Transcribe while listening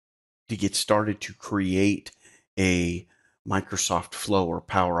to get started to create a Microsoft Flow or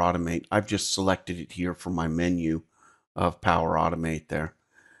Power Automate. I've just selected it here from my menu of Power Automate there.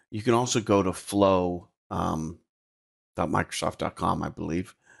 You can also go to flow.microsoft.com, I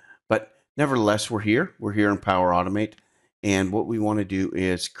believe. But nevertheless, we're here. We're here in Power Automate. And what we want to do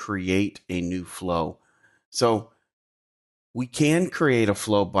is create a new flow. So we can create a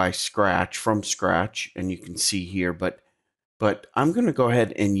flow from scratch, and you can see here, but I'm going to go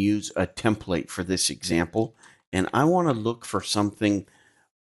ahead and use a template for this example, and I want to look for something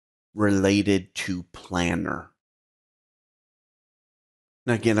related to Planner.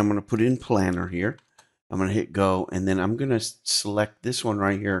 Now again, I'm going to put in Planner here. I'm going to hit go, and then I'm going to select this one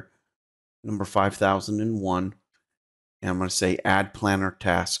right here, number 5001, and I'm going to say add Planner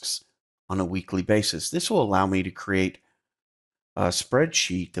tasks on a weekly basis. This will allow me to create a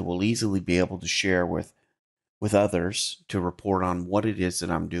spreadsheet that will easily be able to share with others to report on what it is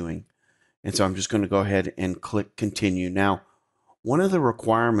that I'm doing. And so I'm just going to go ahead and click continue. Now, one of the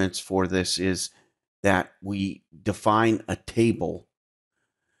requirements for this is that we define a table.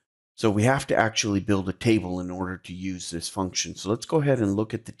 So we have to actually build a table in order to use this function. So let's go ahead and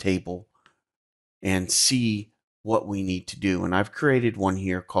look at the table and see what we need to do. And I've created one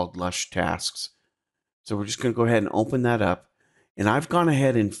here called Lush Tasks. So we're just going to go ahead and open that up. And I've gone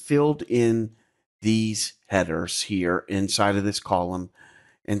ahead and filled in these headers here inside of this column,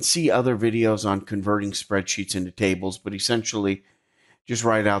 and see other videos on converting spreadsheets into tables, but essentially just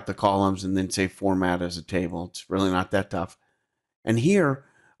write out the columns and then say format as a table. It's really not that tough. And here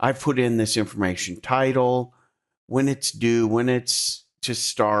I've put in this information: title, when it's due, when it's to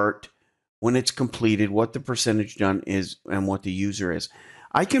start, when it's completed, what the percentage done is, and what the user is.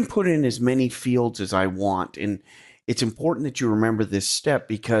 I can put in as many fields as I want, and it's important that you remember this step,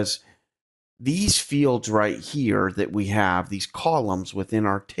 because these fields right here that we have, these columns within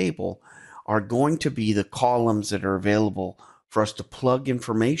our table, are going to be the columns that are available for us to plug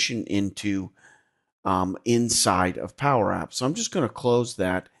information into inside of Power Apps. So I'm just going to close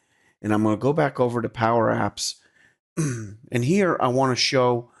that, and I'm going to go back over to Power Apps. And here I want to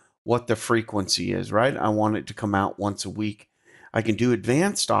show what the frequency is, right? I want it to come out once a week. I can do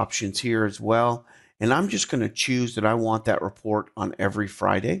advanced options here as well, and I'm just going to choose that I want that report on every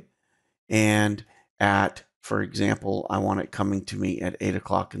Friday. And for example, I want it coming to me at 8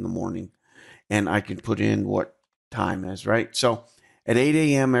 o'clock in the morning, and I can put in what time is, right? So at 8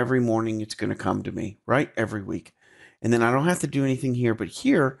 a.m. every morning, it's going to come to me, right? Every week. And then I don't have to do anything here, but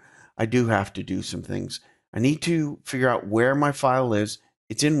here I do have to do some things. I need to figure out where my file is.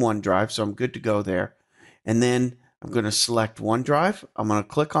 It's in OneDrive, so I'm good to go there. And then I'm going to select OneDrive. I'm going to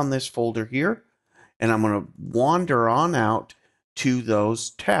click on this folder here, and I'm going to wander on out to those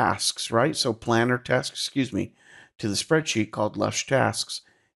tasks, right? So planner tasks, to the spreadsheet called Lush Tasks.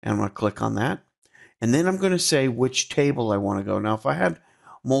 And I'm going to click on that. And then I'm going to say which table I want to go. Now, if I had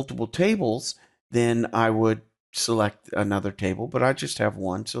multiple tables, then I would select another table, but I just have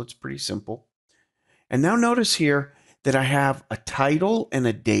one, so it's pretty simple. And now notice here that I have a title and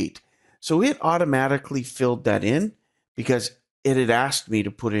a date. So it automatically filled that in because it had asked me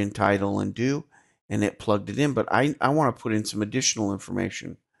to put in title and due, and it plugged it in, but I want to put in some additional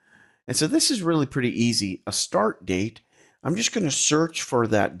information. And so this is really pretty easy. A start date, I'm just going to search for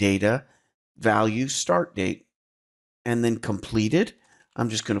that data value start date, and then completed, I'm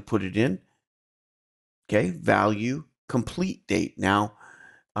just going to put it in. Okay, value complete date. Now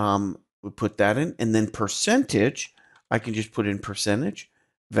we put that in, and then percentage, I can just put in percentage,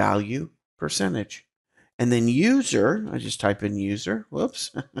 value percentage. And then user, I just type in user.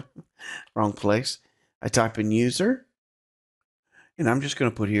 Whoops, wrong place. I type in user, and I'm just going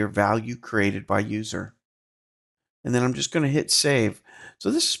to put here value created by user. And then I'm just going to hit save.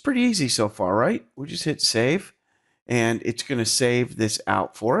 So this is pretty easy so far, right? We just hit save, and it's going to save this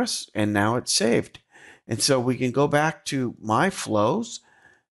out for us, and now it's saved. And so we can go back to my flows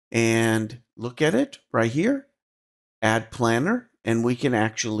and look at it right here, add planner, and we can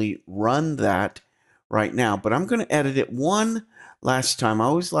actually run that right now. But I'm going to edit it one last time. I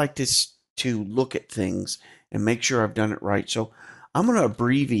always like to look at things and make sure I've done it right. So I'm going to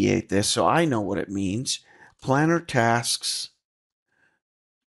abbreviate this so I know what it means. Planner tasks.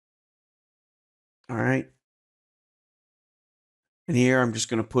 All right. And here I'm just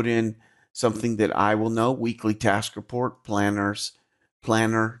going to put in something that I will know: weekly task report, planner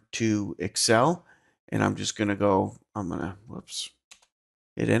to Excel. And I'm just going to go,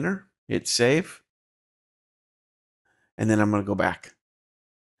 hit enter, hit save. And then I'm going to go back.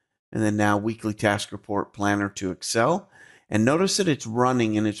 And then now weekly task report, planner to Excel. And notice that it's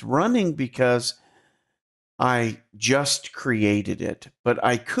running, and it's running because I just created it. But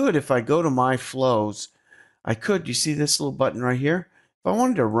I could, if I go to my flows, I could, you see this little button right here? If I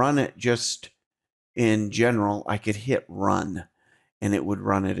wanted to run it just in general, I could hit run and it would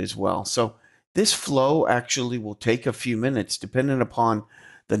run it as well. So this flow actually will take a few minutes depending upon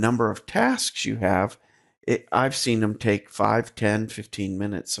the number of tasks you have. I've seen them take 5, 10, 15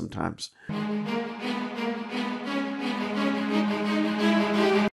 minutes sometimes.